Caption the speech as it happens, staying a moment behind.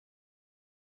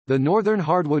The northern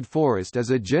hardwood forest is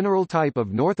a general type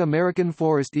of North American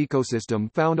forest ecosystem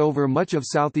found over much of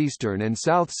southeastern and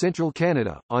south-central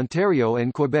Canada, Ontario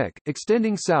and Quebec,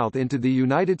 extending south into the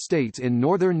United States in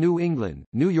northern New England,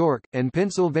 New York, and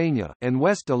Pennsylvania, and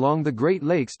west along the Great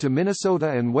Lakes to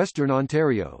Minnesota and western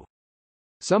Ontario.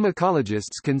 Some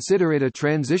ecologists consider it a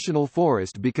transitional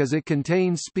forest because it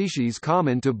contains species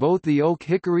common to both the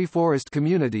oak-hickory forest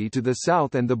community to the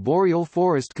south and the boreal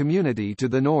forest community to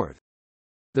the north.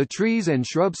 The trees and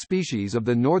shrub species of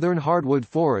the northern hardwood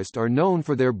forest are known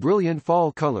for their brilliant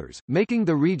fall colors, making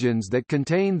the regions that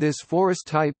contain this forest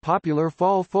type popular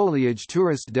fall foliage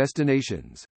tourist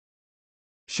destinations.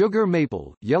 Sugar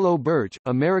maple, yellow birch,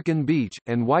 American beech,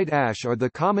 and white ash are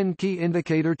the common key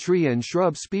indicator tree and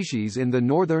shrub species in the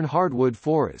northern hardwood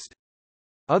forest.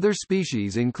 Other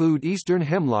species include eastern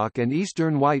hemlock and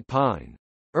eastern white pine.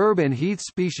 Herb and heath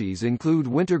species include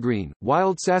wintergreen,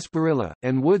 wild sarsaparilla,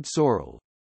 and wood sorrel.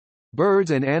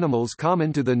 Birds and animals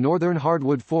common to the northern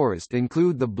hardwood forest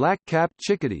include the black-capped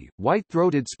chickadee,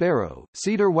 white-throated sparrow,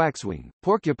 cedar waxwing,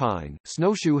 porcupine,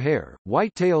 snowshoe hare,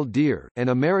 white-tailed deer, and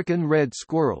American red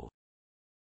squirrel.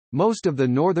 Most of the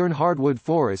northern hardwood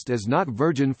forest is not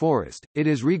virgin forest, it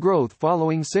is regrowth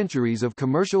following centuries of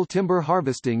commercial timber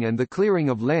harvesting and the clearing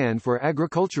of land for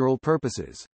agricultural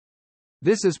purposes.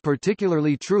 This is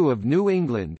particularly true of New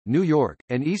England, New York,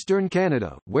 and eastern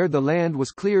Canada, where the land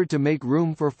was cleared to make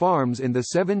room for farms in the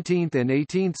 17th and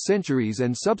 18th centuries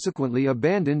and subsequently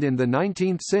abandoned in the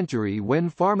 19th century when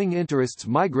farming interests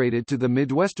migrated to the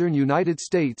Midwestern United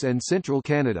States and central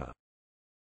Canada.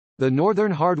 The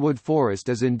northern hardwood forest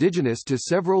is indigenous to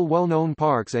several well-known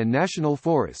parks and national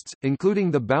forests,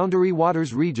 including the Boundary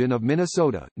Waters region of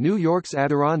Minnesota, New York's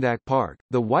Adirondack Park,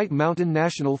 the White Mountain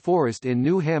National Forest in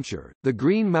New Hampshire, the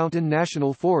Green Mountain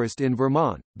National Forest in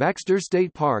Vermont, Baxter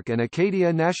State Park and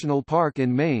Acadia National Park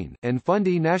in Maine, and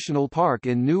Fundy National Park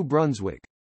in New Brunswick.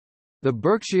 The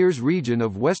Berkshires region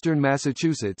of western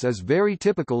Massachusetts is very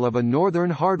typical of a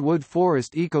northern hardwood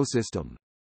forest ecosystem.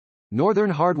 Northern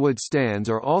hardwood stands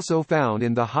are also found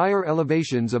in the higher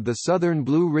elevations of the southern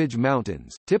Blue Ridge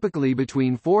Mountains, typically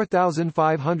between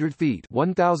 4,500 feet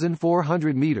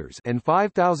 (1,400 meters) and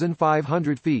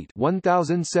 5,500 feet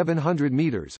 (1,700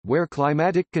 meters), where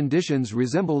climatic conditions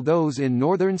resemble those in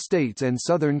northern states and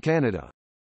southern Canada.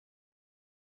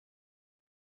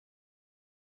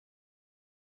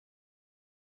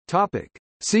 Topic.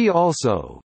 See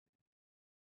also: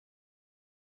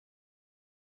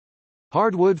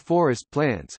 Hardwood forest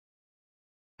plants,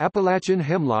 Appalachian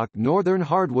hemlock, northern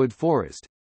hardwood forest,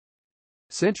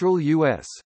 Central U.S.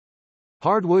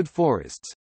 hardwood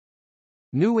forests,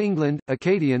 New England,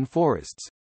 Acadian forests,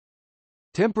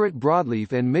 temperate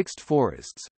broadleaf and mixed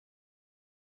forests.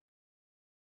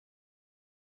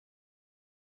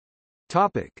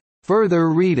 Topic. Further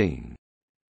reading.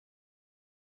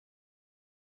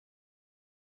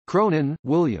 Cronin,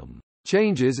 William.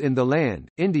 Changes in the Land,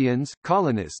 Indians,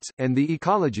 Colonists, and the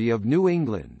Ecology of New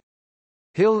England.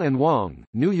 Hill and Wang,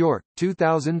 New York,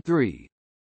 2003.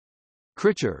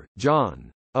 Critcher,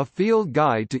 John. A Field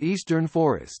Guide to Eastern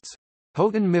Forests.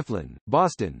 Houghton Mifflin,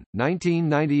 Boston,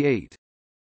 1998.